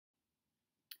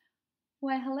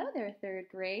Well, hello there, third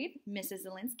grade. Mrs.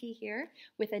 Zielinski here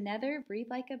with another Breathe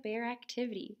Like a Bear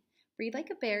activity. Breathe Like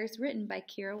a Bear is written by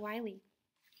Willey.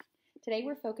 Today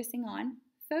we're focusing on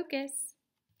focus.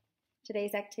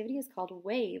 Today's activity is called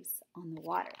Waves on the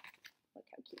Water. Look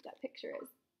how cute that picture is.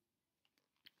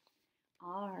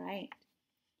 All right,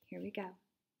 here we go.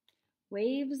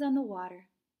 Waves on the water.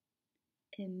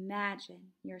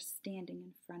 Imagine you're standing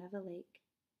in front of a lake.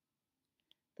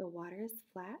 The water is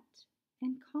flat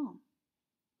and calm,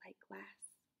 like glass.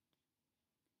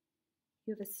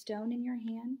 You have a stone in your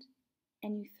hand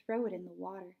and you throw it in the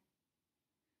water.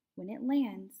 When it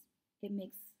lands, it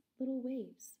makes little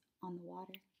waves on the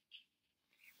water.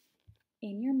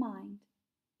 In your mind,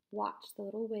 watch the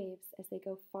little waves as they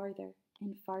go farther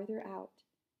and farther out,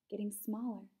 getting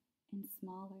smaller and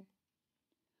smaller.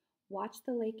 Watch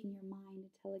the lake in your mind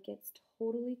until it gets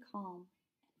totally calm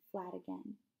and flat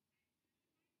again.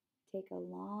 Take a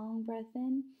long breath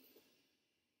in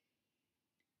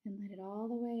and let it all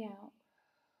the way out.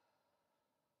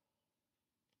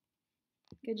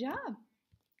 Good job.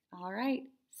 All right,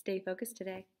 stay focused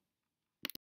today.